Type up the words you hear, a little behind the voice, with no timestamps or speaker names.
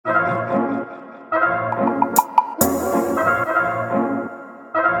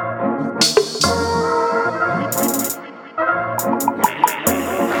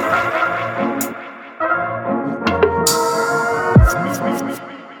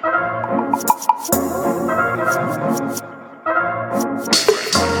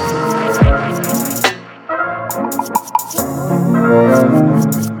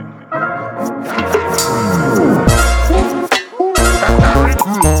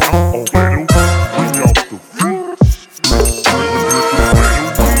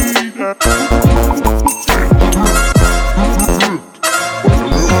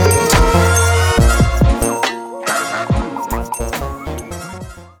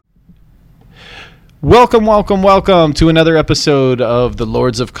Welcome to another episode of the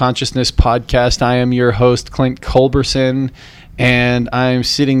Lords of Consciousness podcast. I am your host, Clint Culberson, and I'm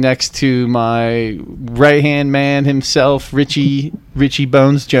sitting next to my right-hand man himself, Richie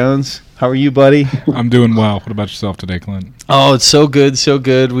Bones Jones. How are you, buddy? I'm doing well. What about yourself today, Clint? Oh, it's so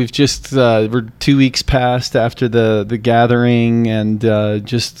good. We've just, we're 2 weeks past after the gathering and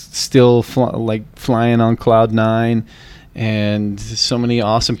just still flying on cloud nine. And so many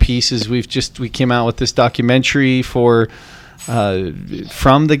awesome pieces. We came out with this documentary from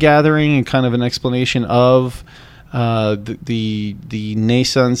the gathering and kind of an explanation of the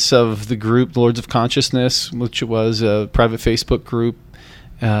nascence of the group Lords of Consciousness, which was a private Facebook group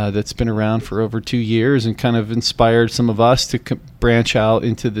that's been around for over 2 years and kind of inspired some of us to branch out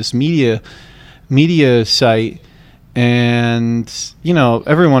into this media site. And, you know,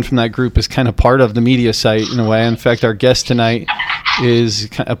 everyone from that group is kind of part of the media site in a way. In fact, our guest tonight is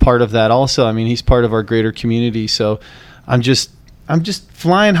a part of that also. I mean, he's part of our greater community. So I'm just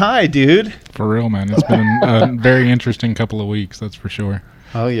flying high, dude. For real, man. It's been a very interesting couple of weeks, that's for sure.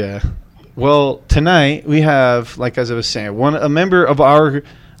 Oh, yeah. Well, tonight we have, like as I was saying, a member of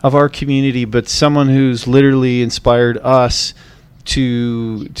our community, but someone who's literally inspired us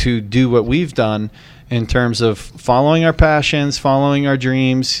to do what we've done in terms of following our passions, following our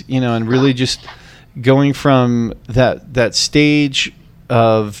dreams, you know, and really just going from that stage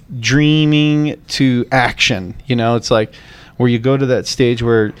of dreaming to action. You know, it's like where you go to that stage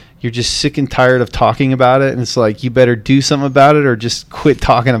where you're just sick and tired of talking about it, and it's like you better do something about it or just quit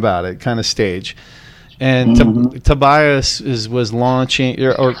talking about it kind of stage. And Tobias was launching,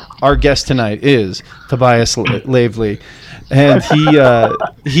 or our guest tonight is Tobias Lavely. And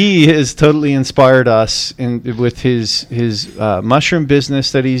he has totally inspired us with his mushroom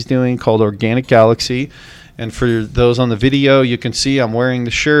business that he's doing called Organic Galaxy. And for those on the video, you can see I'm wearing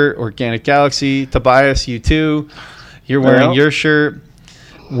the shirt, Organic Galaxy. Tobias, you too. You're wearing your shirt.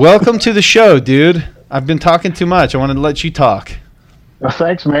 Welcome to the show, dude. I've been talking too much. I wanted to let you talk. Well,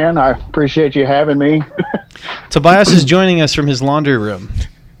 thanks, man. I appreciate you having me. Tobias is joining us from his laundry room.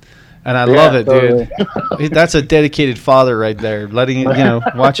 And I love it, totally. Dude. That's a dedicated father right there,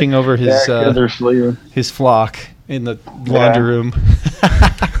 watching over his flock in the laundry room.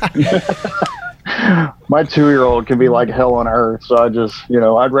 My 2-year-old can be like hell on earth, so I just,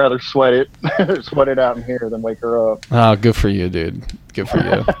 I'd rather sweat it out in here than wake her up. Oh, good for you, dude. Good for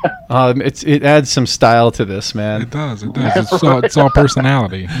you. It adds some style to this, man. It does. It's all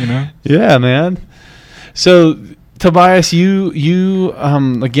personality, you know? Yeah, man. So, Tobias, you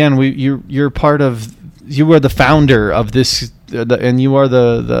again, you're part of, you are the founder of this, and you are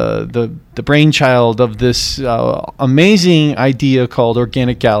the brainchild of this amazing idea called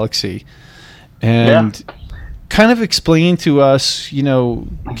Organic Galaxy. And kind of explain to us,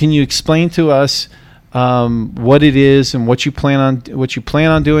 can you explain to us what it is and what you plan on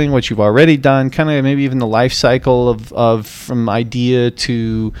doing, what you've already done, kind of maybe even the life cycle of from idea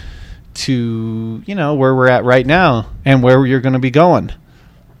to where we're at right now and where you're going to be going.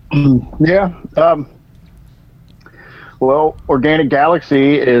 Yeah. Well, Organic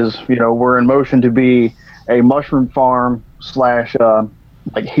Galaxy is, we're in motion to be a mushroom farm /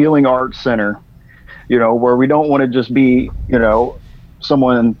 healing arts center, where we don't want to just be,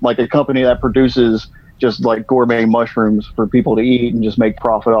 someone like a company that produces just like gourmet mushrooms for people to eat and just make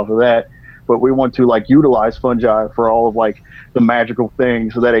profit off of that. But we want to utilize fungi for all of the magical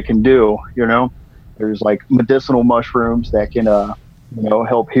things that it can do. There's medicinal mushrooms that can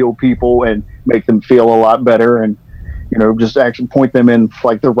help heal people and make them feel a lot better, and just actually point them in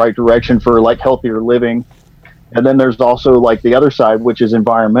the right direction for healthier living. And then there's also the other side, which is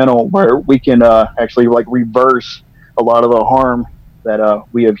environmental, where we can actually reverse a lot of the harm that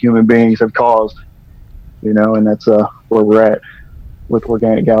we as human beings have caused. And that's where we're at with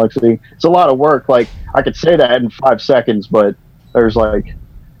Organic Galaxy. It's a lot of work. I could say that in 5 seconds, but there's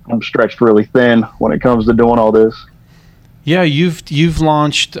I'm stretched really thin when it comes to doing all this. Yeah, you've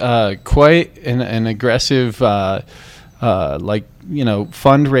launched quite an aggressive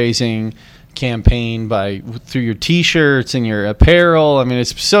fundraising campaign through your T-shirts and your apparel. I mean,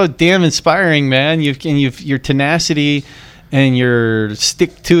 it's so damn inspiring, man. Your tenacity and your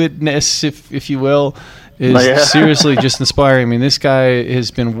stick-to-itness, if you will, is seriously just inspiring. I mean, this guy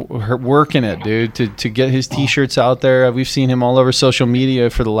has been working it, dude, to get his T-shirts out there. We've seen him all over social media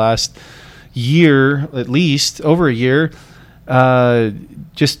for the last year, at least over a year.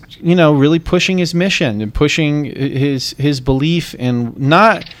 Just, you know, really pushing his mission and pushing his belief, and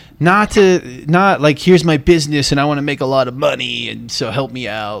not like, here's my business and I want to make a lot of money and so help me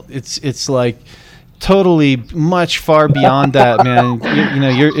out. It's like totally much far beyond that, man. You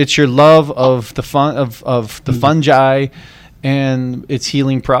know, it's your love of the fungi and its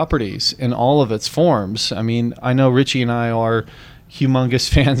healing properties in all of its forms. I mean, I know Richie and I are humongous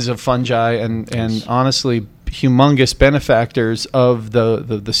fans of fungi and honestly humongous benefactors of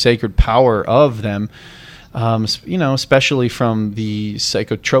the sacred power of them, you know, especially from the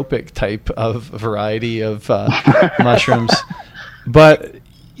psychotropic type of variety of mushrooms. But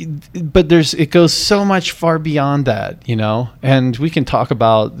it goes so much far beyond that, you know, and we can talk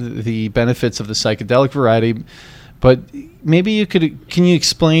about the benefits of the psychedelic variety, but maybe can you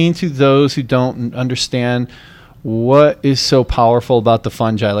explain to those who don't understand what is so powerful about the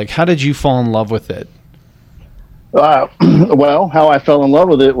fungi? Like, how did you fall in love with it? Well, how I fell in love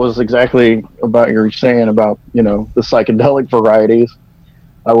with it was exactly about you're saying about, you know, the psychedelic varieties.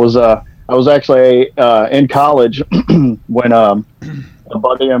 I was actually in college when a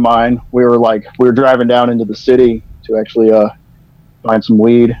buddy of mine, we were driving down into the city to actually find some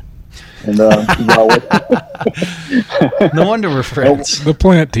weed. And no wonder we're friends. The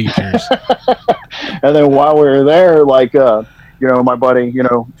plant teachers. And then while we were there, like, you know, my buddy, you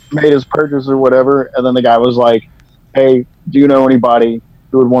know, made his purchase or whatever. And then the guy was like, hey, do you know anybody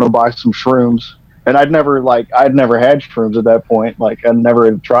who would want to buy some shrooms? And I'd never had shrooms at that point. Like, I never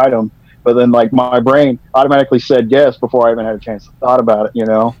had tried them. But then, like, my brain automatically said yes before I even had a chance to thought about it, you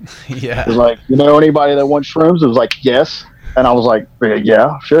know? Yeah. It was like, you know anybody that wants shrooms? It was like, yes. And I was like,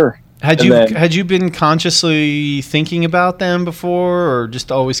 yeah, sure. Had you been consciously thinking about them before, or just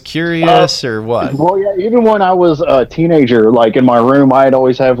always curious, or what? Well, yeah, even when I was a teenager, like in my room, I'd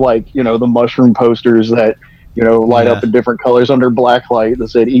always have, like, you know, the mushroom posters that, you know, light up in different colors under black light that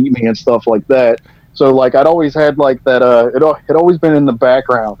said "eat me" and stuff like that. So, like, I'd always had, like, that, it had always been in the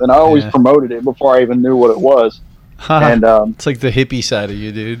background, and I always promoted it before I even knew what it was. And it's like the hippie side of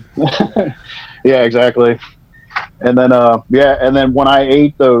you, dude. Yeah, exactly. And then, and then when I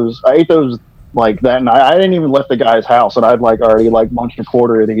ate those like that night. I didn't even left the guy's house, and I'd, like, already, like, munched a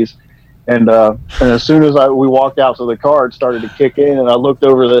quarter of these. And as soon as we walked out to the car, it started to kick in, and I looked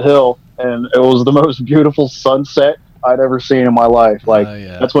over the hill, and it was the most beautiful sunset I'd ever seen in my life. Like,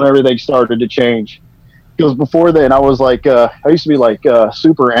 that's when everything started to change. Because before then, I was like, I used to be like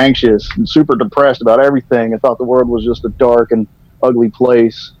super anxious and super depressed about everything. I thought the world was just a dark and ugly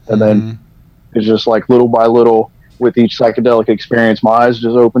place. And then it's just like little by little, with each psychedelic experience, my eyes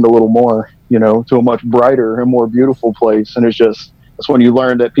just opened a little more, you know, to a much brighter and more beautiful place. And that's when you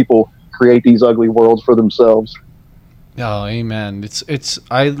learn that people create these ugly worlds for themselves. Oh, amen.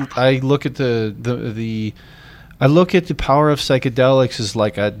 I look at I look at the power of psychedelics as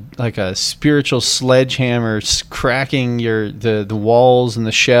like a spiritual sledgehammer cracking the walls and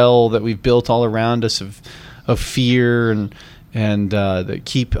the shell that we've built all around us of fear and that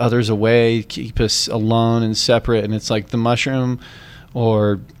keep others away, keep us alone and separate. And it's like the mushroom,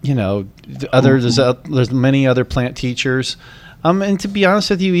 or, you know, there's many other plant teachers. And to be honest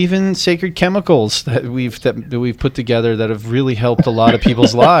with you, even sacred chemicals that we've put together that have really helped a lot of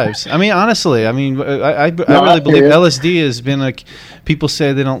people's lives. I mean, honestly, I really believe LSD has been like, people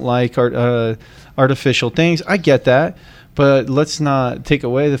say they don't like artificial things. I get that, but let's not take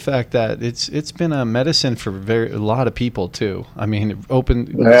away the fact that it's been a medicine for a lot of people too. I mean,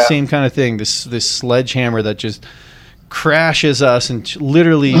 the same kind of thing. This sledgehammer that just crashes us, and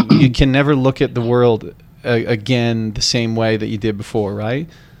literally you can never look at the world again the same way that you did before, right?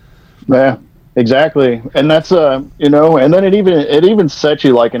 Yeah, exactly. And that's you know, and then it even sets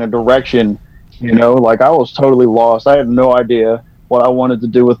you, like, in a direction, you know, like I was totally lost. I had no idea what I wanted to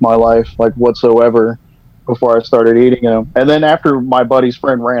do with my life, like, whatsoever, before I started eating them. And then after my buddy's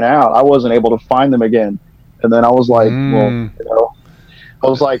friend ran out, I wasn't able to find them again. And then I was like, well, you know, I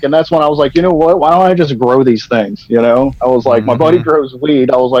was like, and that's when I was like, you know what, why don't I just grow these things? You know, I was like, my buddy grows weed.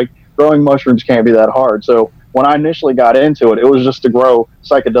 I was like, growing mushrooms can't be that hard. So when I initially got into it, it was just to grow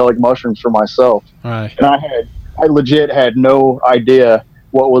psychedelic mushrooms for myself. Right. And I legit had no idea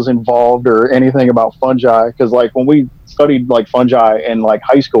what was involved or anything about fungi. Because, like, when we studied, like, fungi in, like,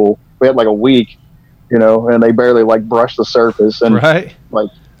 high school, we had like a week, you know, and they barely, like, brushed the surface. And like,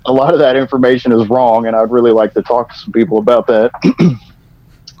 a lot of that information is wrong, and I'd really like to talk to some people about that.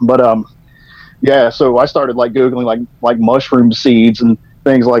 But yeah, so I started like Googling like mushroom seeds and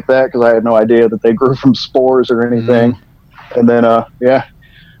things like that because I had no idea that they grew from spores or anything. And then,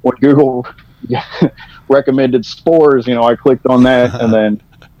 when Google recommended spores, I clicked on that, and then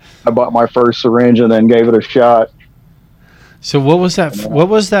I bought my first syringe and then gave it a shot. So what was that? What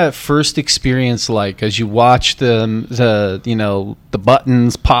was that first experience like as you watched the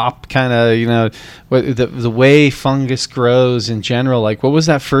buttons pop, kind of the way fungus grows in general? Like, what was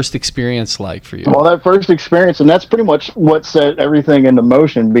that first experience like for you? Well, that first experience, and that's pretty much what set everything into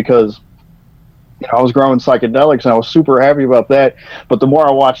motion because I was growing psychedelics and I was super happy about that. But the more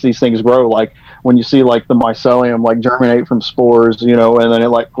I watch these things grow, like when you see like the mycelium like germinate from spores, and then it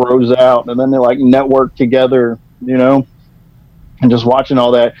like grows out and then they like network together, and just watching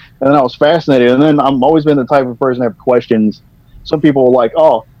all that. And then I was fascinated. And then I've always been the type of person to have questions. Some people are like,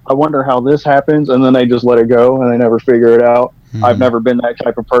 oh, I wonder how this happens. And then they just let it go and they never figure it out. Mm-hmm. I've never been that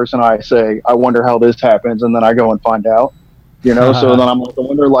type of person. I say, I wonder how this happens. And then I go and find out, So then I'm like, I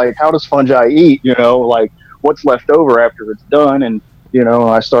wonder, like, how does fungi eat? Like what's left over after it's done? And,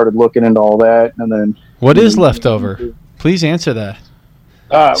 I started looking into all that. And then what is left over? Please answer that.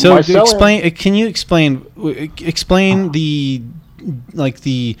 So explain. Can you explain the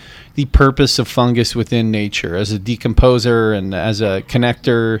purpose of fungus within nature as a decomposer and as a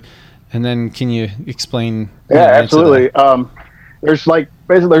connector, and then can you explain? Yeah, absolutely. There's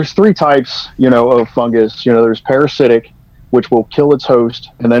three types, of fungus. There's parasitic, which will kill its host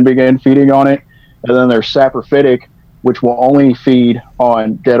and then begin feeding on it, and then there's saprophytic, which will only feed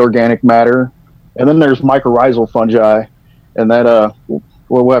on dead organic matter, and then there's mycorrhizal fungi, and that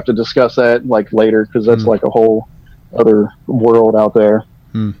we'll have to discuss that like later because that's like a whole other world out there.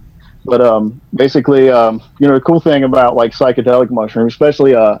 But basically, the cool thing about like psychedelic mushrooms,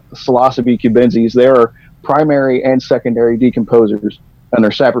 especially psilocybe cubensis, they are primary and secondary decomposers, and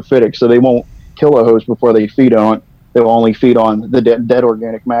they're saprophytic, so they won't kill a host before they feed on it. They will only feed on the dead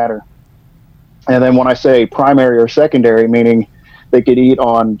organic matter. And then when I say primary or secondary, meaning they could eat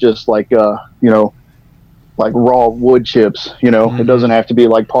on just like like raw wood chips, it doesn't have to be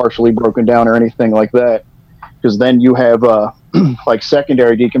like partially broken down or anything like that. Because then you have like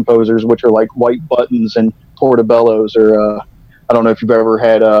secondary decomposers, which are like white buttons and portobellos, or I don't know if you've ever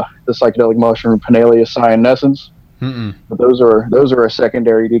had the psychedelic mushroom Pinnalia cyanescens, but those are a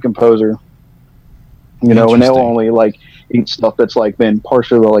secondary decomposer. And they'll only like eat stuff that's like been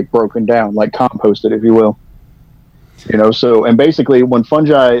partially like broken down, like composted, if you will. So and basically when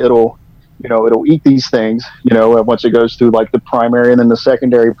fungi, it'll eat these things. Once it goes through like the primary and then the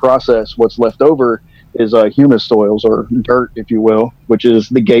secondary process, what's left over is humus soils or dirt, if you will, which is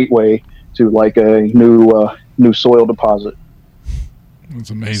the gateway to like a new soil deposit. That's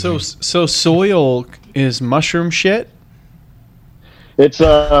amazing. So soil is mushroom shit? It's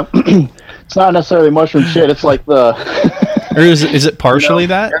it's not necessarily mushroom shit. It's like the or is it partially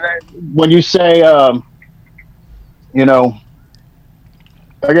that? When you say I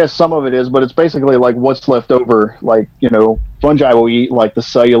guess some of it is, but it's basically like what's left over. Like, fungi will eat like the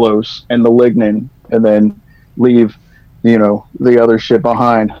cellulose and the lignin and then leave, the other shit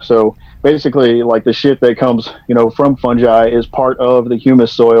behind. So basically like the shit that comes, from fungi is part of the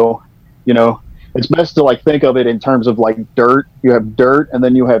humus soil. It's best to like think of it in terms of like dirt. You have dirt and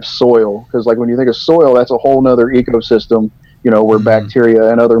then you have soil. Because like when you think of soil, that's a whole nother ecosystem, where bacteria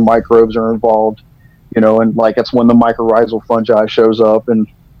and other microbes are involved. And like that's when the mycorrhizal fungi shows up and,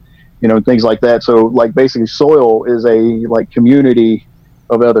 things like that. So like basically soil is a like community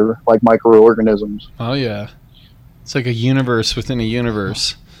of other like microorganisms. Oh yeah. It's like a universe within a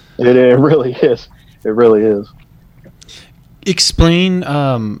universe. It really is. It really is. Explain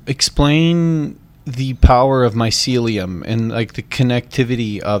the power of mycelium and like the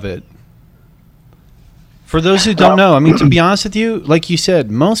connectivity of it. For those who don't know, I mean, to be honest with you, like you said,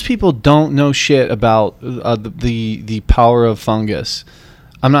 most people don't know shit about the power of fungus.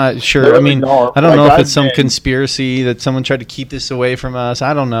 I'm not sure. I mean, I don't know if it's some conspiracy that someone tried to keep this away from us.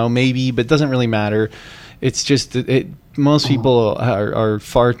 I don't know, maybe, but it doesn't really matter. It's just most people are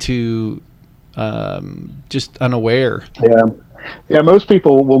far too just unaware. Yeah, most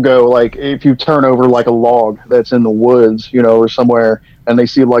people will go, like, if you turn over like a log that's in the woods, or somewhere, and they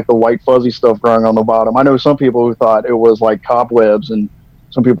see like the white fuzzy stuff growing on the bottom. I know some people who thought it was like cobwebs, and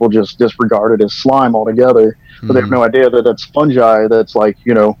some people just disregard it as slime altogether, but they have no idea that that's fungi that's like,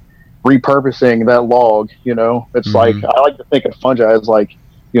 repurposing that log. It's like, I like to think of fungi as like,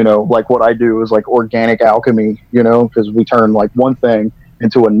 like what I do is like organic alchemy, because we turn like one thing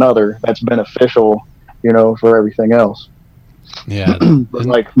into another that's beneficial, for everything else. Yeah. But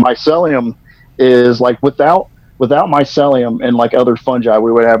like mycelium is like without without mycelium and like other fungi,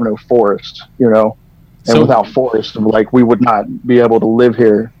 we would have no forest, and So- without forest, like we would not be able to live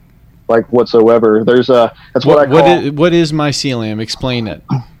here, like whatsoever. There's that's what I call what is mycelium? Explain it.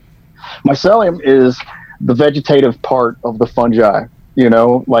 mycelium is the vegetative part of the fungi.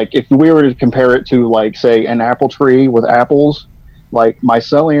 Like if we were to compare it to like say an apple tree with apples, like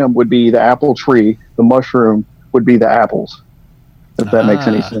mycelium would be the apple tree, the mushroom would be the apples. If that makes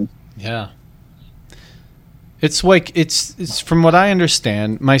any sense. Yeah. It's like it's from what I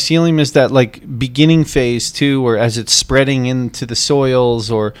understand, mycelium is that like beginning phase too, where as it's spreading into the soils,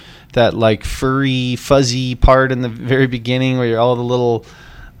 or that like furry, fuzzy part in the very beginning where you're all the little,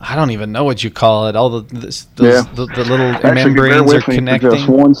 I don't even know what you call it, all the little Actually, membranes bear are with me connecting. for just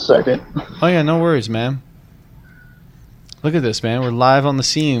 1 second. Oh yeah, no worries, man. Look at this, man. We're live on the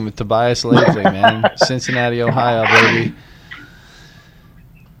scene with Tobias Lavely, man. Cincinnati, Ohio, baby.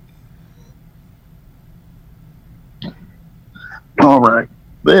 All right,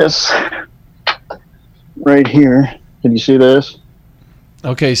 this right here. Can you see this?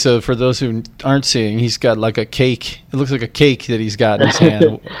 Okay, so for those who aren't seeing, he's got like a cake. It looks like a cake that he's got in his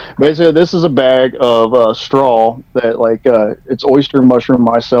hand. Basically, this is a bag of straw that, like, it's oyster mushroom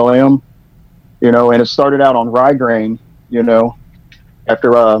mycelium, and it started out on rye grain,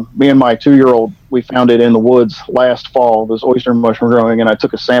 after me and my 2-year-old, we found it in the woods last fall, this oyster mushroom growing, and I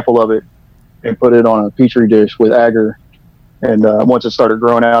took a sample of it and put it on a petri dish with agar. And once it started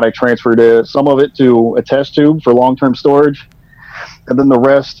growing out, I transferred some of it to a test tube for long-term storage. And then the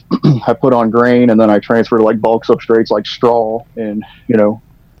rest I put on grain, and then I transferred like bulk substrates like straw and,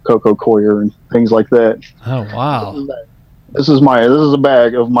 cocoa coir and things like that. Oh, wow. This is a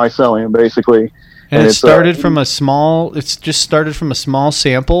bag of mycelium, basically. And it started from a small, it's just started from a small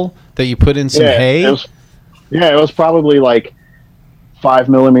sample that you put in some hay? It was probably like 5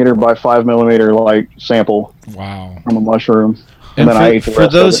 millimeter by 5 millimeter like sample. Wow. From a mushroom. And then I ate the for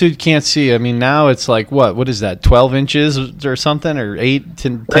rest those of it. who can't see, I mean, now it's like, what is that, 12 inches or something, or 8 to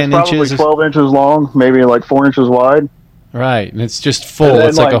 10 It's probably inches? 12 inches long, maybe like 4 inches wide. Right, and it's just full. And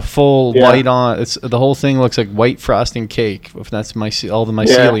It's like a full yeah. white on. It's the whole thing looks like white frosting cake. If that's all the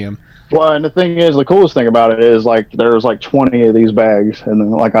mycelium. Well, and the thing is, the coolest thing about it is like there's like 20 of these bags, and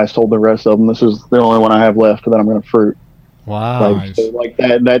then like I sold the rest of them. This is the only one I have left that I'm going to fruit. Wow. Like, so, like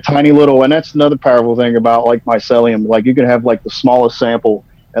that tiny little, and that's another powerful thing about like mycelium. Like you can have like the smallest sample,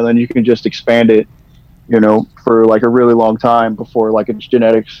 and then you can just expand it, for like a really long time before like its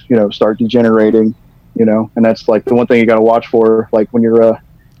genetics, start degenerating, and that's like the one thing you got to watch for, like when you're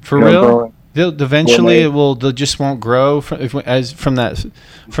for real. growing. Eventually, they just won't grow from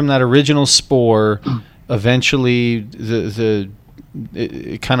that original spore. Eventually,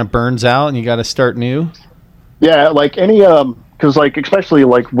 it kind of burns out, and you got to start new. Yeah, like any because like especially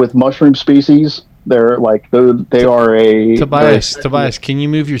like with mushroom species, they're like they are a Tobias, can you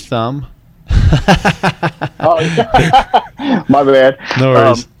move your thumb? Oh, my bad. No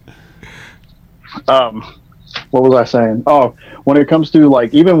worries. What was I saying? Oh, when it comes to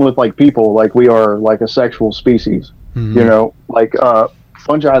like even with like people, like we are like a sexual species. Mhm. Like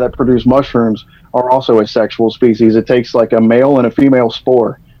fungi that produce mushrooms are also a sexual species. It takes like a male and a female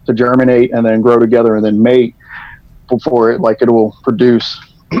spore to germinate and then grow together and then mate before it will produce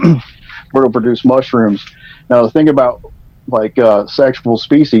mushrooms. Now the thing about like sexual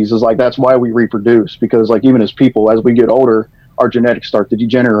species is like that's why we reproduce, because like even as people, as we get older, our genetics start to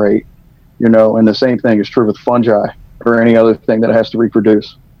degenerate, and the same thing is true with fungi or any other thing that has to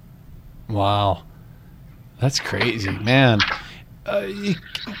reproduce. Wow, that's crazy, man.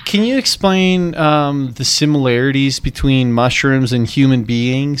 Can you explain the similarities between mushrooms and human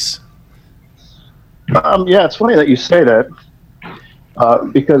beings? Yeah, it's funny that you say that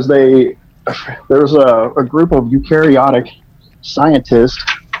because there's a group of eukaryotic scientists,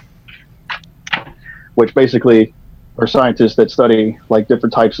 which basically are scientists that study like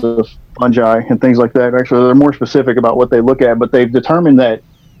different types of fungi and things like that. Actually, they're more specific about what they look at, but they've determined that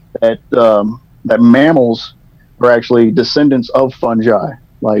mammals are actually descendants of fungi.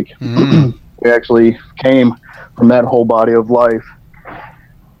 Like we actually came from that whole body of life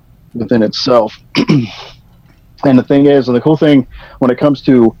within itself. And the thing is, and the cool thing when it comes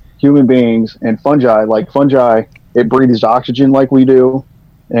to human beings and fungi, like fungi, it breathes oxygen like we do,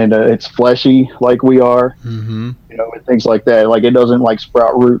 and it's fleshy like we are, and things like that. Like it doesn't like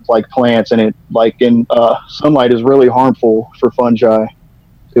sprout roots like plants, and it like in sunlight is really harmful for fungi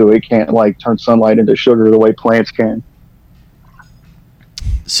too. It can't like turn sunlight into sugar the way plants can.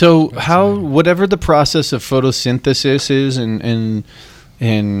 So whatever the process of photosynthesis is in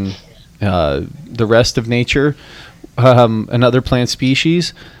the rest of nature and other plant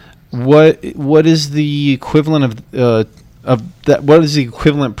species, what is the equivalent of that? What is the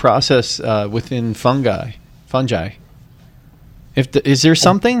equivalent process within fungi? Is there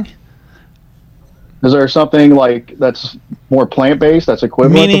something? Is there something like that's more plant-based that's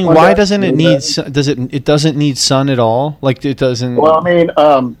equivalent? Meaning, why doesn't it need? It doesn't need sun at all? Like it doesn't. Well, I mean,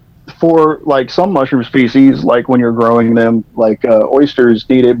 for like some mushroom species, like when you're growing them, like oysters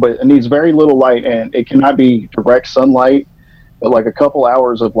need it, but it needs very little light, and it cannot be direct sunlight. But like a couple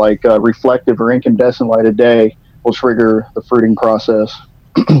hours of like reflective or incandescent light a day will trigger the fruiting process.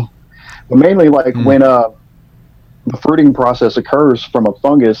 But mainly, like when the fruiting process occurs from a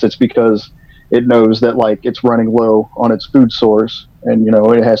fungus, it's because it knows that like it's running low on its food source, and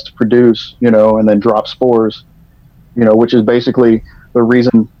it has to produce, and then drop spores, which is basically the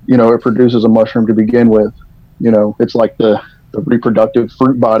reason it produces a mushroom to begin with. It's like the reproductive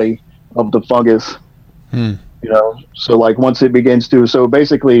fruit body of the fungus. So like once it begins to, so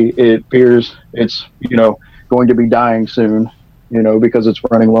basically it appears it's going to be dying soon, because it's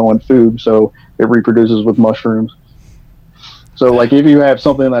running low on food, so it reproduces with mushrooms. So like if you have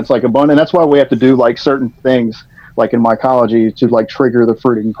something that's like abundant, that's why we have to do like certain things like in mycology to like trigger the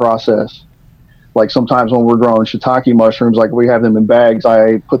fruiting process. Like sometimes when we're growing shiitake mushrooms, like we have them in bags,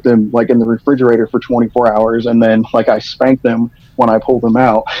 I put them like in the refrigerator for 24 hours, and then like I spank them when I pull them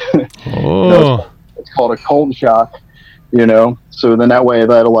out. Oh. It's called a cold shock, so then that way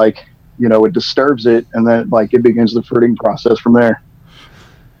that'll like, it disturbs it, and then like it begins the fruiting process from there.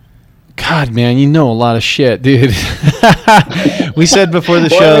 God, man, you know a lot of shit, dude. We said before the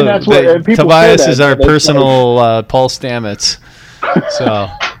show that Tobias is our personal Paul Stamets. So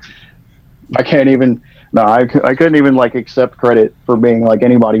I can't even. No, I couldn't even like accept credit for being like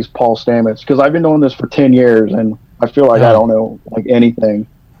anybody's Paul Stamets, because I've been doing this for 10 years and I feel like I don't know like anything.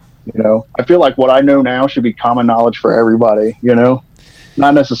 I feel like what I know now should be common knowledge for everybody.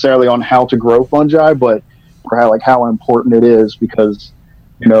 Not necessarily on how to grow fungi, but for how important it is, because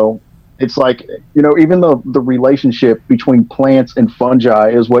it's like even the relationship between plants and fungi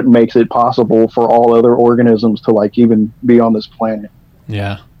is what makes it possible for all other organisms to like even be on this planet.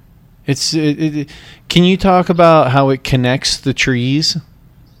 Yeah. Can you talk about how it connects the trees?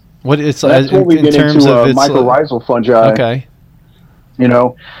 What it's that's what we get into mycorrhizal fungi. Okay.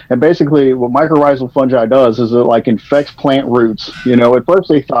 And basically what mycorrhizal fungi does is it like infects plant roots. At first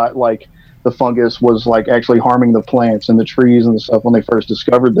they thought like the fungus was like actually harming the plants and the trees and the stuff when they first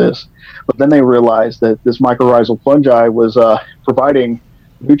discovered this, but then they realized that this mycorrhizal fungi was providing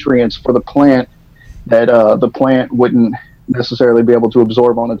nutrients for the plant that the plant wouldn't necessarily be able to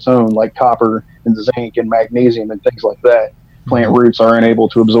absorb on its own, like copper and zinc and magnesium and things like that. Plant roots aren't able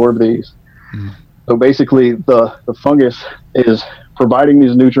to absorb these. So basically the fungus is providing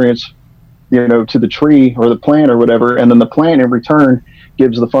these nutrients, to the tree or the plant or whatever, and then the plant in return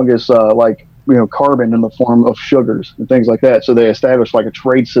gives the fungus carbon in the form of sugars and things like that. So they establish like a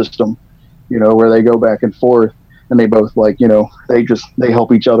trade system, where they go back and forth, and they both like they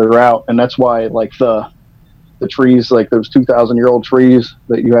help each other out. And that's why like the trees, like those 2,000-year-old trees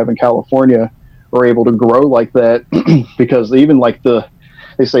that you have in California, are able to grow like that because even like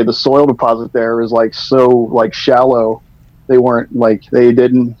they say the soil deposit there is like so like shallow. They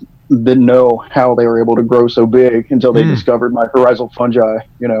didn't know how they were able to grow so big until they discovered mycorrhizal fungi,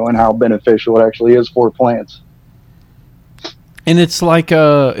 and how beneficial it actually is for plants. And it's like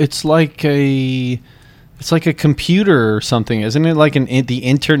a computer or something, isn't it? Like the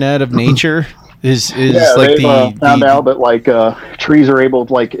internet of nature is like they found out that like trees are able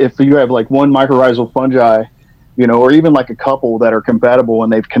to, like if you have like one mycorrhizal fungi, or even like a couple that are compatible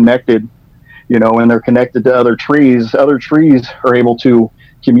and they've connected, and they're connected to other trees are able to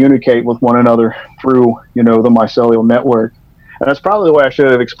communicate with one another through, the mycelial network. And that's probably the way I should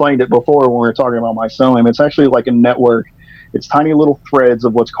have explained it before when we were talking about mycelium. It's actually like a network. It's tiny little threads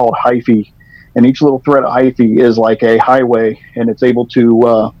of what's called hyphae. And each little thread of hyphae is like a highway, and it's able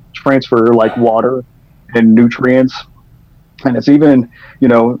to transfer like water and nutrients. And it's even,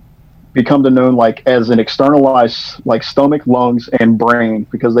 become known like as an externalized like stomach, lungs, and brain,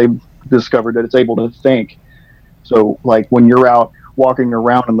 because they've discovered that it's able to think. So like when you're out walking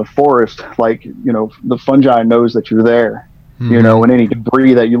around in the forest, like the fungi knows that you're there, and any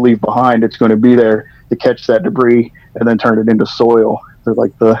debris that you leave behind, it's going to be there to catch that debris and then turn it into soil. They're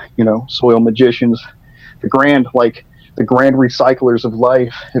like the soil magicians, the grand recyclers of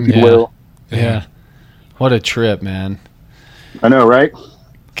life, if you will. Yeah. What a trip, man. I know, right?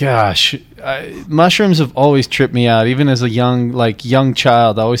 Gosh, mushrooms have always tripped me out. Even as a young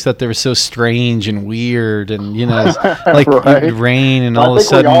child, I always thought they were so strange and weird, and like Right. it'd rain, and I all of a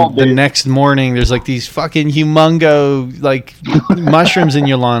think we all sudden the did. next morning there's like these fucking humongo like mushrooms in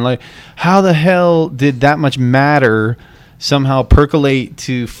your lawn. Like, how the hell did that much matter somehow percolate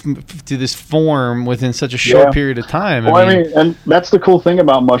to this form within such a short Yeah. period of time? Well, I mean, and that's the cool thing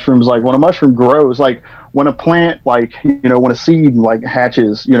about mushrooms. Like when a mushroom grows, like when a plant, like, when a seed like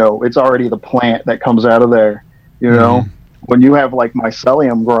hatches, it's already the plant that comes out of there, when you have like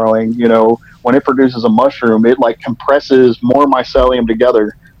mycelium growing, when it produces a mushroom, it like compresses more mycelium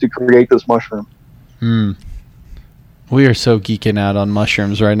together to create this mushroom. We are so geeking out on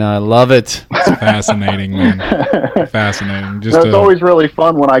mushrooms right now. I love it. It's fascinating, man. Fascinating. Just It's always really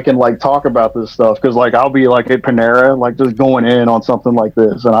fun when I can like talk about this stuff, because like I'll be like at Panera, like just going in on something like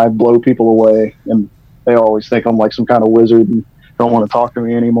this, and I blow people away, and they always think I'm like some kind of wizard and don't want to talk to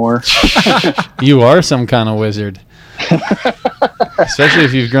me anymore. You are some kind of wizard. Especially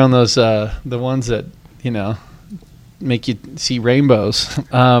if you've grown those, the ones that, make you see rainbows.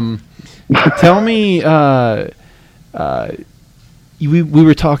 Tell me, we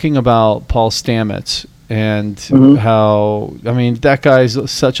were talking about Paul Stamets and how, I mean, that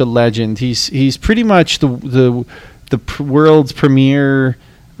guy's such a legend. He's pretty much the world's premier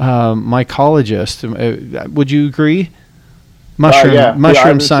mycologist. Would you agree? Mushroom I would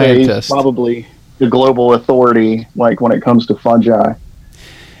say he's scientist. probably the global authority, like when it comes to fungi.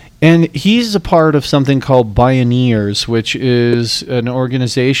 And he's a part of something called Bioneers, which is an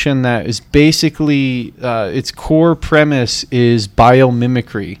organization that is basically, its core premise is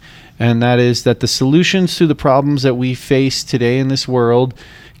biomimicry. And that is that the solutions to the problems that we face today in this world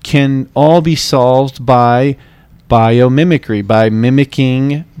can all be solved by biomimicry, by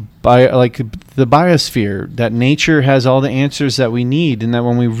mimicking like the biosphere, that nature has all the answers that we need, and that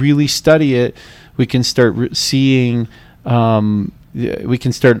when we really study it, we can start seeing the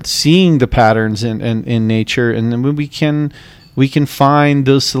patterns in nature, and then we can find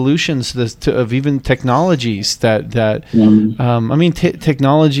those solutions of even technologies that I mean,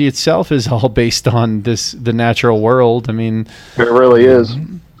 technology itself is all based on the natural world. I mean, It really is.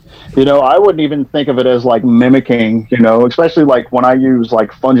 I wouldn't even think of it as like mimicking, especially like when I use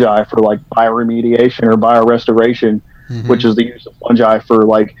like fungi for like bioremediation or biorestoration, which is the use of fungi for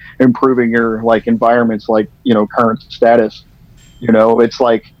like improving your like environments, like, current status. It's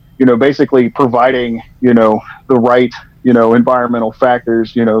like, basically providing, the right, environmental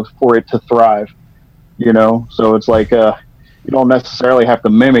factors, for it to thrive, so it's like, you don't necessarily have to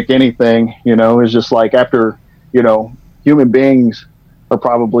mimic anything, it's just like after, human beings are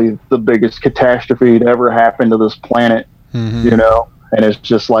probably the biggest catastrophe to ever happen to this planet, and it's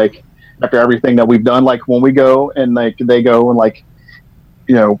just like after everything that we've done, like when we go and like they go and like,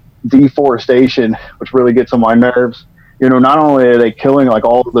 deforestation, which really gets on my nerves. Not only are they killing like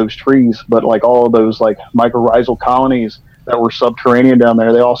all of those trees, but like all of those like mycorrhizal colonies that were subterranean down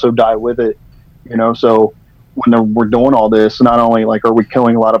there, they also die with it. So when we're doing all this, not only like are we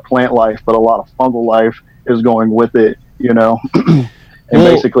killing a lot of plant life, but a lot of fungal life is going with it. And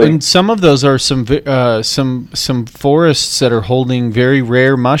basically, and some of those are some forests that are holding very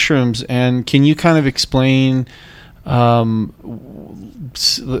rare mushrooms. And can you kind of explain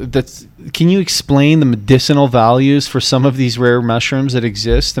can you explain the medicinal values for some of these rare mushrooms that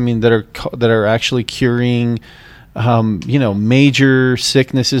exist? I mean, that are actually curing, major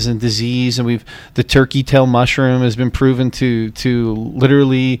sicknesses and disease. And the turkey tail mushroom has been proven to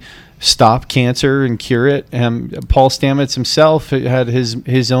literally stop cancer and cure it. And Paul Stamets himself had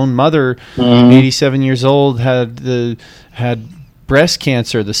his own mother, 87 years old, had breast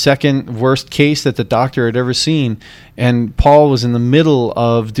cancer, the second worst case that the doctor had ever seen. And Paul was in the middle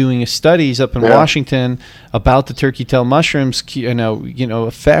of doing studies up in Washington about the turkey tail mushrooms,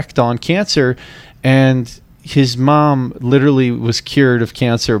 effect on cancer. And his mom literally was cured of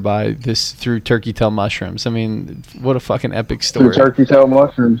cancer through turkey tail mushrooms. I mean, what a fucking epic story. through turkey tail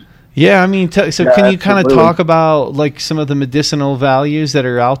mushrooms. Yeah, I mean, can you kind of talk about like some of the medicinal values that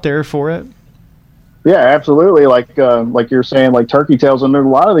are out there for it? Yeah, absolutely. Like you're saying, like turkey tails, and a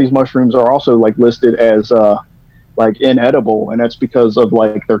lot of these mushrooms are also like listed as like inedible, and that's because of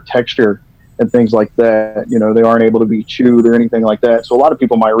like their texture and things like that. They aren't able to be chewed or anything like that. So a lot of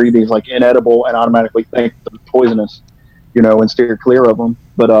people might read these like inedible and automatically think they're poisonous, and steer clear of them.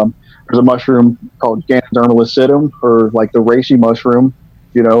 But there's a mushroom called Ganoderma lucidum, or like the reishi mushroom,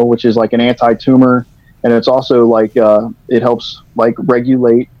 which is like an anti-tumor, and it's also like it helps like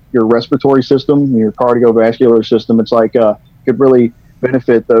regulate your respiratory system, your cardiovascular system. It's like could really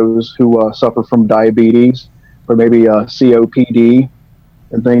benefit those who suffer from diabetes or maybe COPD,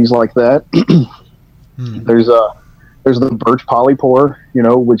 and things like that. There's the birch polypore,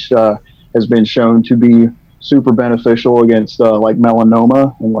 which has been shown to be super beneficial against like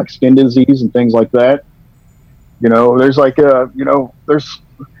melanoma and like skin disease and things like that. There's like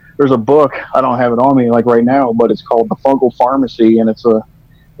there's a book, I don't have it on me like right now, but it's called The Fungal Pharmacy, and it's a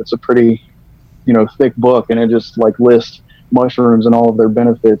pretty thick book, and it just like lists mushrooms and all of their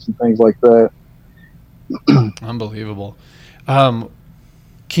benefits and things like that. Unbelievable.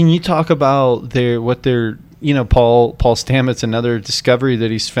 Can you talk about Paul Stamets, another discovery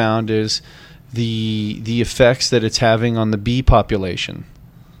that he's found is the effects that it's having on the bee population.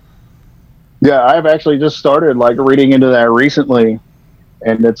 Yeah, I've actually just started like reading into that recently,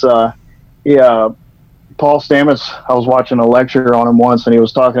 and it's Paul Stamets, I was watching a lecture on him once, and he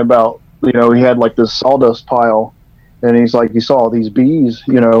was talking about, he had like this sawdust pile, and he's like, he saw these bees,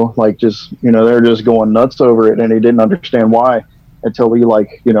 like just, they're just going nuts over it, and he didn't understand why until he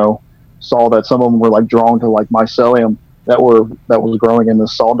saw that some of them were like drawn to like mycelium that was growing in the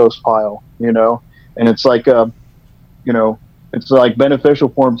sawdust pile, and it's like, it's like beneficial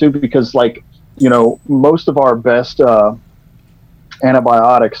for them too, because like, most of our best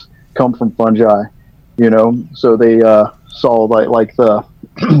antibiotics come from fungi, so they saw like the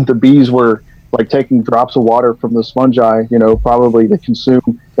the bees were like taking drops of water from this fungi, probably to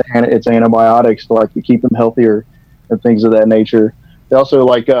consume its antibiotics to keep them healthier and things of that nature. They also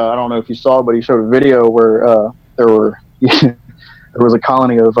I don't know if you saw, but he showed a video where there was a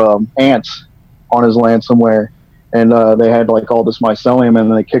colony of ants on his land somewhere, and they had like all this mycelium, and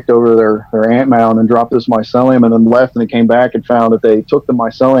then they kicked over their ant mound and dropped this mycelium, and then left, and they came back and found that they took the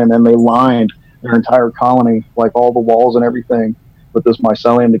mycelium and they lined their entire colony, like all the walls and everything, with this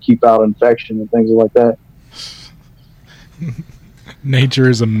mycelium to keep out infection and things like that. Nature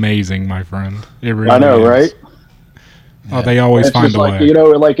is amazing, my friend. It really I know, is. right? Oh, they always find a way.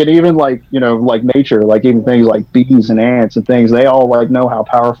 And even like nature, like even things like bees and ants and things, they all like know how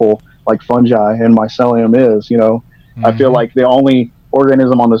powerful like fungi and mycelium is. Mm-hmm. I feel like the only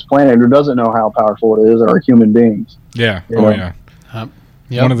organism on this planet who doesn't know how powerful it is are human beings. Yeah. Oh yeah.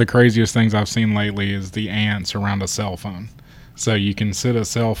 Yep. One of the craziest things I've seen lately is the ants around a cell phone. So you can sit a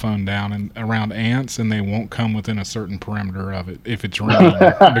cell phone down and around ants, and they won't come within a certain perimeter of it if it's ringing,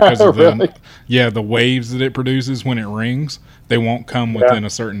 because of the waves that it produces when it rings. They won't come within a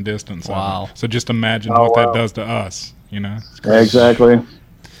certain distance. Wow! Of it. So just imagine what that does to us. Yeah, exactly.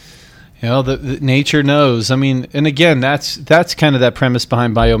 The nature knows. I mean, and again, that's kind of that premise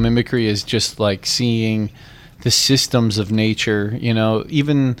behind biomimicry, is just like seeing the systems of nature.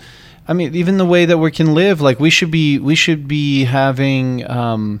 Even the way that we can live, like we should be having,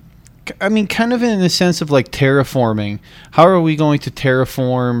 kind of in the sense of like terraforming. How are we going to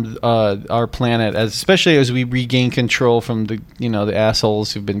terraform our planet, especially as we regain control from the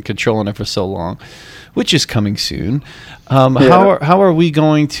assholes who've been controlling it for so long, which is coming soon. How are we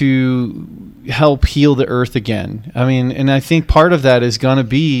going to help heal the earth again? And I think part of that is going to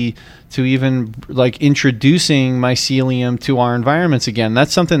be to even like introducing mycelium to our environments again.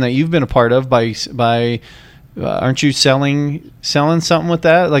 That's something that you've been a part of by aren't you selling something with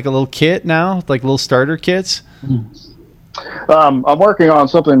that, like a little kit now, like little starter kits? I'm working on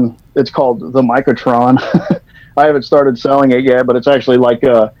something. It's called the Mycotron. I haven't started selling it yet, but it's actually like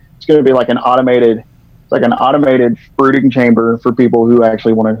it's going to be like an automated fruiting chamber for people who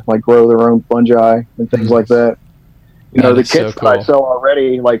actually want to like grow their own fungi and things like that. The kits so cool. that I sell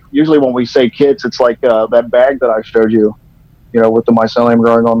already, like usually when we say kits, it's like that bag that I showed you, with the mycelium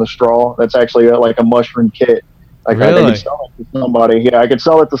growing on the straw. That's actually like a mushroom kit. Like really? I could sell it to somebody. Yeah, I could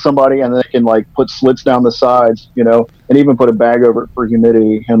sell it to somebody, and they can like put slits down the sides, and even put a bag over it for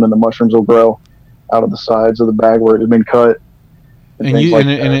humidity, and then the mushrooms will grow out of the sides of the bag where it has been cut. And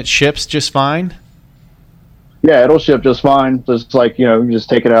it ships just fine? Yeah, it'll ship just fine. Just like, you just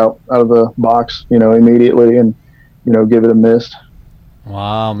take it out of the box, immediately and, give it a mist.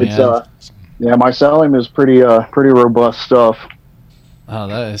 Wow, man. It's, mycelium is pretty robust stuff. Oh,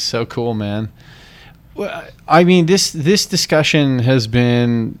 that is so cool, man. Well, this discussion has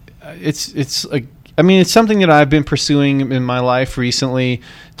been, it's like, it's something that I've been pursuing in my life recently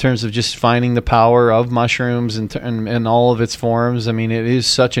in terms of just finding the power of mushrooms and all of its forms. It is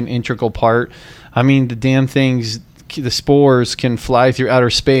such an integral part. The damn things, the spores can fly through outer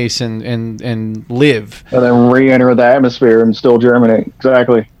space and live. And then re-enter the atmosphere and still germinate.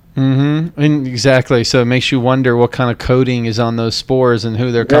 Exactly. Mm-hmm. And exactly. So it makes you wonder what kind of coating is on those spores and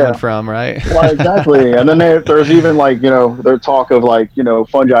who they're coming from, right? Well, exactly. And then there's even their talk of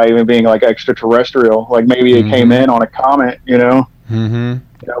fungi even being like extraterrestrial. Like maybe it came in on a comet, Mm-hmm.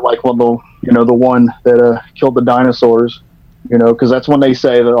 Like the one that killed the dinosaurs. you know, because that's when they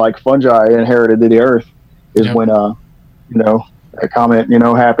say that like fungi inherited the earth is when, you know, that comment, you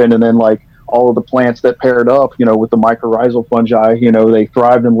know, happened. And then like all of the plants that paired up, you know, with the mycorrhizal fungi, you know, they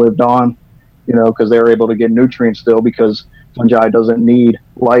thrived and lived on, you know, because they were able to get nutrients still, because fungi doesn't need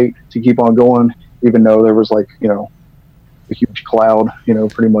light to keep on going, even though there was like, you know, a huge cloud, you know,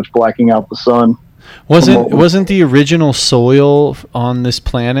 pretty much blacking out the sun. Wasn't the original soil on this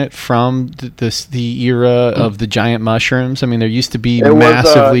planet from the era of the giant mushrooms? I mean, there used to be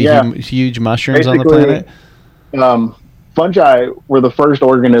massively huge mushrooms on the planet. Fungi were the first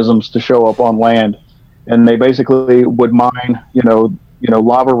organisms to show up on land, and they basically would mine, you know,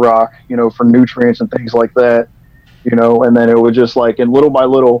 lava rock, you know, for nutrients and things like that, you know, and then it would just like, and little by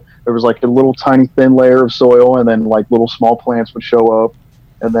little, there was like a little tiny thin layer of soil, and then like little small plants would show up.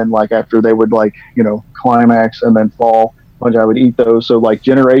 And then like after they would like, you know, climax and then fall, fungi would eat those. So like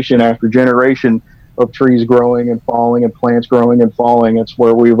generation after generation of trees growing and falling and plants growing and falling, it's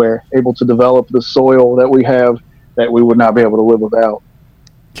where we were able to develop the soil that we have that we would not be able to live without.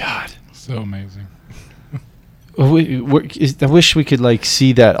 God, so amazing. I wish we could like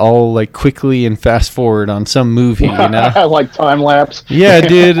see that all like quickly and fast forward on some movie, you know, like time lapse. Yeah,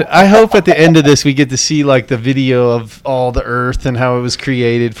 dude. I hope at the end of this we get to see like the video of all the Earth and how it was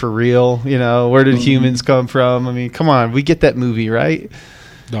created for real. You know, where did humans come from? I mean, come on, we get that movie, right?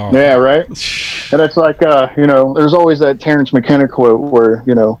 Oh. Yeah, right. And it's like, you know, there's always that Terrence McKenna quote where,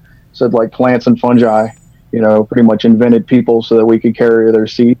 you know, said like plants and fungi, you know, pretty much invented people so that we could carry their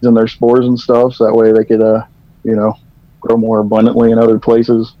seeds and their spores and stuff, so that way they could you know, grow more abundantly in other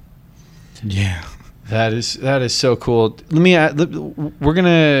places. Yeah, that is so cool. This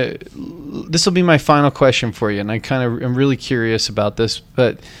will be my final question for you, and I kind of am really curious about this,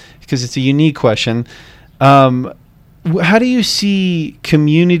 but because it's a unique question. How do you see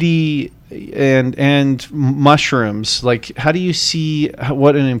community and mushrooms? Like, how do you see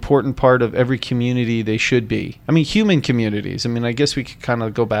what an important part of every community they should be? I mean, human communities. I mean, I guess we could kind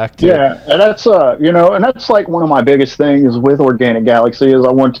of go back to and that's you know, and that's like one of my biggest things with Organic Galaxy is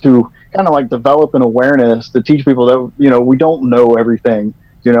I want to kind of like develop an awareness to teach people that, you know, we don't know everything.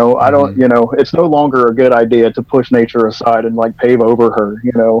 You know, I don't, you know, it's no longer a good idea to push nature aside and like pave over her,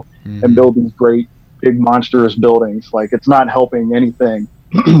 you know, and build these great big monstrous buildings. Like, it's not helping anything.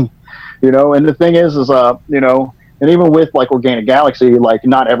 You know, and the thing is, you know, and even with like Organic Galaxy, like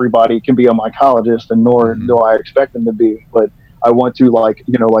not everybody can be a mycologist, and nor do I expect them to be. But I want to, like,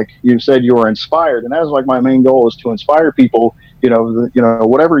 you know, like you said, you were inspired, and that was like my main goal, is to inspire people. You know,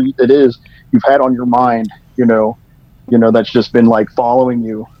 whatever it is you've had on your mind, you know, that's just been like following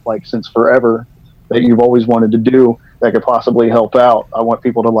you like since forever, that you've always wanted to do, that could possibly help out. I want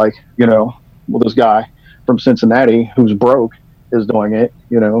people to like, you know, well, this guy from Cincinnati who's broke is doing it,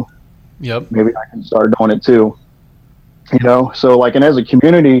 you know. Yep. Maybe I can start doing it too. You know, so like, and as a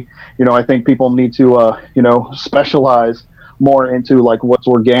community, you know, I think people need to, you know, specialize more into like what's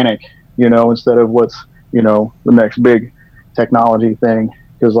organic, you know, instead of what's, you know, the next big technology thing.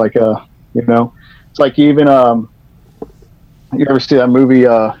 Because like, you know, it's like even, you ever see that movie,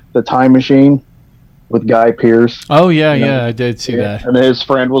 The Time Machine, with Guy Pearce? Oh yeah, you know? I did see that. And his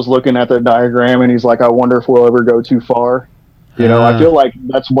friend was looking at the diagram, and he's like, I wonder if we'll ever go too far. You know, I feel like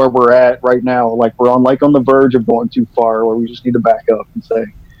that's where we're at right now. Like, we're on the verge of going too far, where we just need to back up and say,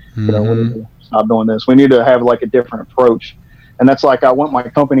 you know, we need to stop doing this. We need to have like a different approach. And that's like, I want my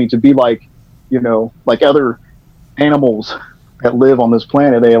company to be like, you know, like other animals that live on this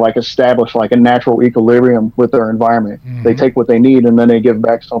planet. They like establish like a natural equilibrium with their environment. They take what they need, and then they give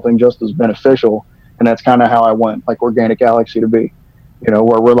back something just as beneficial. And that's kind of how I want like Organic Galaxy to be, you know,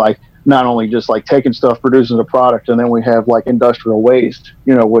 where we're like, not only just like taking stuff, producing a product, and then we have like industrial waste,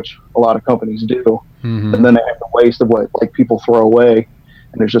 you know, which a lot of companies do. And then they have the waste of what like people throw away,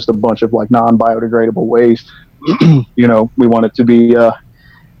 and there's just a bunch of like non-biodegradable waste. You know, we want it to be, you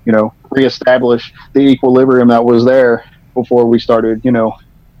know, reestablish the equilibrium that was there before we started, you know,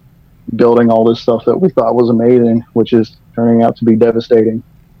 building all this stuff that we thought was amazing, which is turning out to be devastating.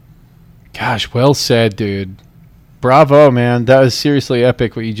 Gosh, well said, dude. Bravo, man. That was seriously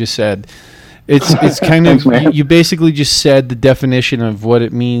epic what you just said. It's kind of, Thanks, you basically just said the definition of what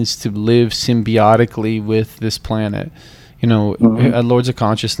it means to live symbiotically with this planet. You know, at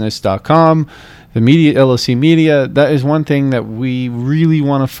lordsofconsciousness.com, the media, LOC media, that is one thing that we really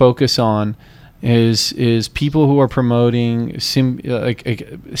want to focus on, is people who are promoting symbiosis,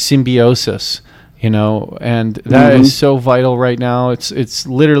 you know, and that is so vital right now. It's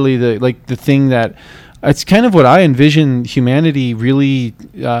literally the thing that, it's kind of what I envision humanity really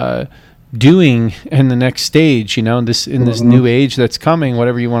doing in the next stage, you know, in this new age that's coming,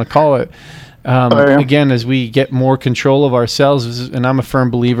 whatever you want to call it. Again, as we get more control of ourselves, and I'm a firm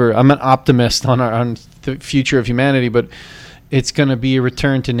believer, I'm an optimist on the future of humanity, but it's going to be a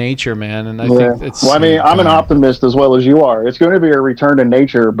return to nature, man. And I think it's. Well, I mean, I'm an optimist as well as you are. It's going to be a return to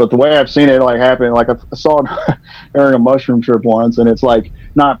nature, but the way I've seen it happen, I saw it during a mushroom trip once, and it's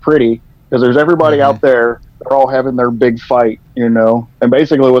not pretty because there's everybody out there. They're all having their big fight, and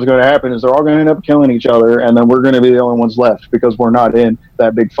basically what's going to happen is they're all going to end up killing each other, and then we're going to be the only ones left because we're not in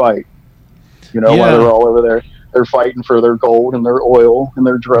that big fight. While they're all over there, they're fighting for their gold and their oil and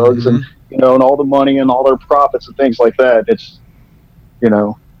their drugs and and all the money and all their profits and things like that. It's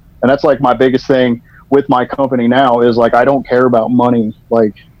and that's my biggest thing with my company now is I don't care about money.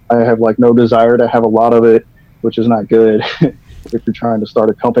 I have no desire to have a lot of it, which is not good if you're trying to start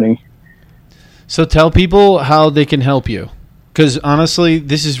a company. So tell people how they can help you. Because honestly,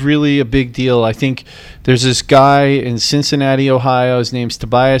 this is really a big deal. I think there's this guy in Cincinnati, Ohio. His name's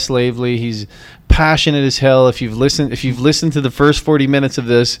Tobias Lavely. He's passionate as hell. If you've listened to the first 40 minutes of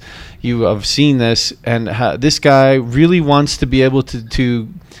this, you have seen this. And this guy really wants to be able to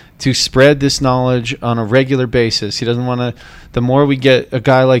spread this knowledge on a regular basis. He doesn't want to. The more we get a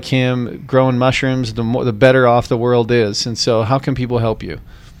guy like him growing mushrooms, the better off the world is. And so, how can people help you?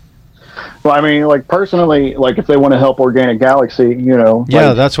 Well, I mean, personally, if they want to help Organic Galaxy,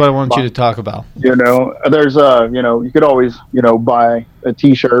 Yeah, that's what I want you to talk about. There's you could always, buy a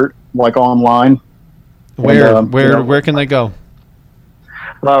T-shirt online. Where can they go?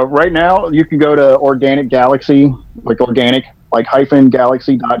 Right now, you can go to Organic Galaxy,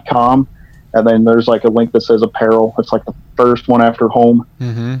 -galaxy.com, and then there's a link that says apparel. It's the first one after home.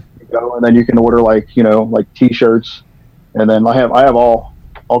 Mm-hmm. And then you can order T-shirts, and then I have all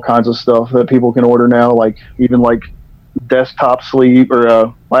kinds of stuff that people can order now, even desktop sleeve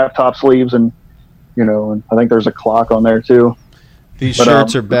or laptop sleeves, and and I think there's a clock on there too. These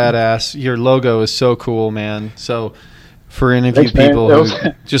shirts are badass. Your logo is so cool, man. So for any of you people who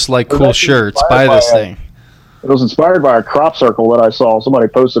just like cool shirts, buy this thing. It was inspired by a crop circle that I saw. Somebody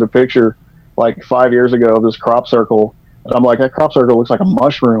posted a picture 5 years ago of this crop circle, and I'm like, that crop circle looks like a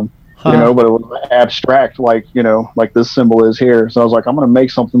mushroom. But it was abstract, like this symbol is here. So I was like, I'm going to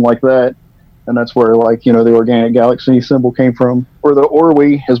make something like that. And that's where, the Organic Galaxy symbol came from. Or the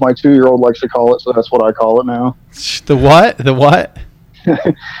Orwe, as my 2-year-old likes to call it. So that's what I call it now. The what? The what?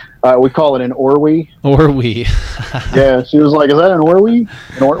 We call it an Orwe. Orwe. Yeah, she was like, is that an Orwe? An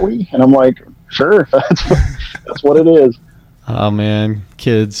Orwe? And I'm like, sure, that's what it is. Oh, man.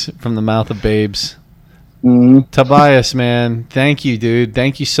 Kids from the mouth of babes. Mm-hmm. Tobias, man, thank you, dude.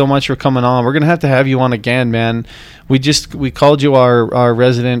 Thank you so much for coming on. We're gonna have to have you on again, man. We called you our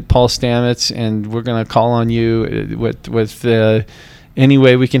resident Paul Stamets, and we're gonna call on you with any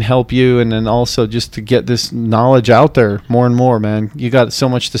way we can help you, and then also just to get this knowledge out there more and more, man. You got so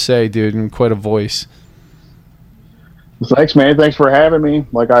much to say, dude, and quite a voice. Thanks, man. Thanks for having me.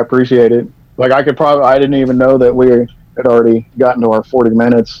 I appreciate it. I didn't even know that we had already gotten to our 40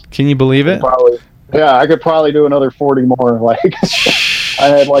 minutes. Can you believe it? Yeah, I could probably do another 40 more. I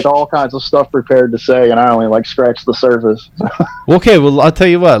had all kinds of stuff prepared to say, and I only scratched the surface. Okay, well, I'll tell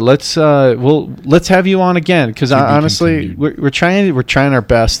you what. Let's have you on again, because honestly, we're trying our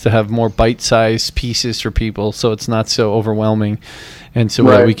best to have more bite-sized pieces for people, so it's not so overwhelming, and so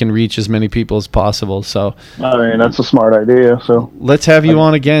that we can reach as many people as possible. So I mean, that's a smart idea. So let's have you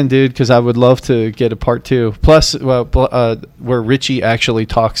on again, dude, because I would love to get a part 2. Plus, where Richie actually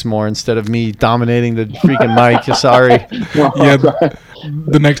talks more instead of me dominating the freaking mic. Sorry. Yeah.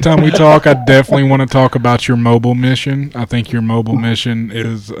 The next time we talk, I definitely want to talk about your mobile mission. I think your mobile mission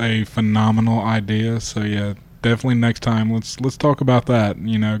is a phenomenal idea. So yeah, definitely next time let's talk about that.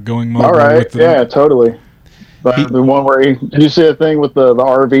 Going mobile. All right. Yeah, totally. But the one where did you see a thing with the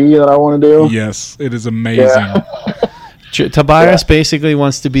RV that I want to do? Yes, it is amazing. Yeah. Tobias basically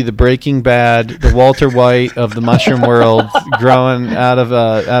wants to be the Breaking Bad, the Walter White of the mushroom world, growing out of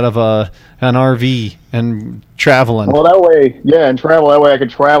an RV and traveling. Well, that way, and travel. That way I could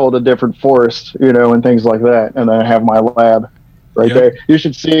travel to different forests, and things like that, and then I have my lab right there. You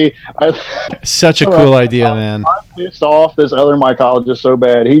should see. Such a cool idea, man. I pissed off this other mycologist so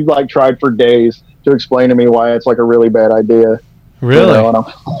bad. He tried for days to explain to me why it's a really bad idea. Really? And I'm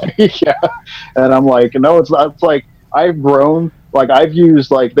like, yeah. And I'm like, no, it's not. It's I've grown, I've used,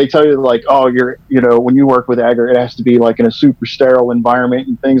 they tell you, oh, you're, when you work with agar, it has to be, in a super sterile environment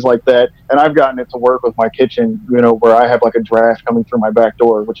and things like that. And I've gotten it to work with my kitchen, where I have, a draft coming through my back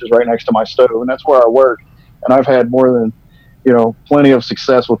door, which is right next to my stove. And that's where I work. And I've had more than, plenty of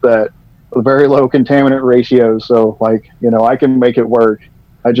success with that, with very low contaminant ratios. So, I can make it work.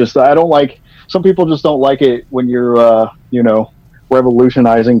 I don't some people just don't like it when you're,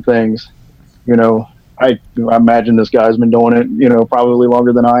 revolutionizing things. you know, I imagine this guy's been doing it, you know, probably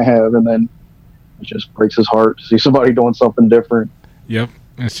longer than I have, and then it just breaks his heart to see somebody doing something different. Yep.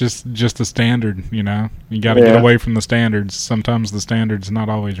 It's just a standard, you know. You got to get away from the standards. Sometimes the standard's not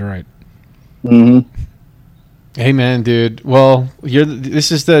always right. Mm-hmm. Hey man, dude. Well,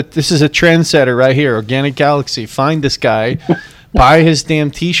 this is a trendsetter right here. Organic Galaxy. Find this guy, buy his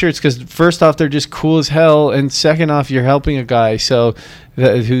damn T-shirts, because first off, they're just cool as hell, and second off, you're helping a guy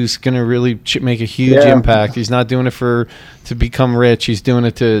who's gonna really make a huge impact. He's not doing it to become rich. He's doing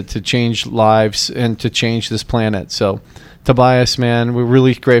it to change lives and to change this planet. So, Tobias, man, we're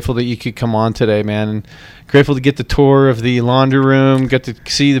really grateful that you could come on today, man, and grateful to get the tour of the laundry room, get to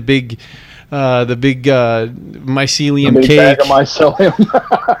see the big mycelium big cake. Bag of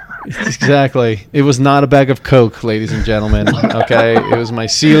mycelium. Exactly. It was not a bag of Coke, ladies and gentlemen. Okay, it was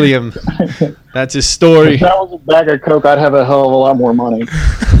mycelium. That's his story. If that was a bag of Coke, I'd have a hell of a lot more money.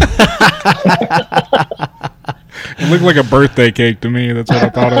 It looked like a birthday cake to me. That's what I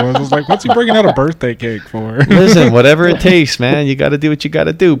thought it was. I was like, what's he bringing out a birthday cake for? Listen, whatever it takes, man. You got to do what you got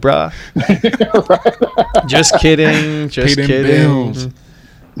to do, brah. Just kidding. Just kidding. Bills.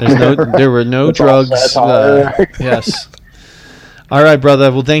 There were no drugs. Yes. All right,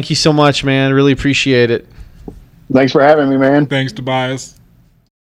 brother. Well, thank you so much, man. Really appreciate it. Thanks for having me, man. Thanks, Tobias.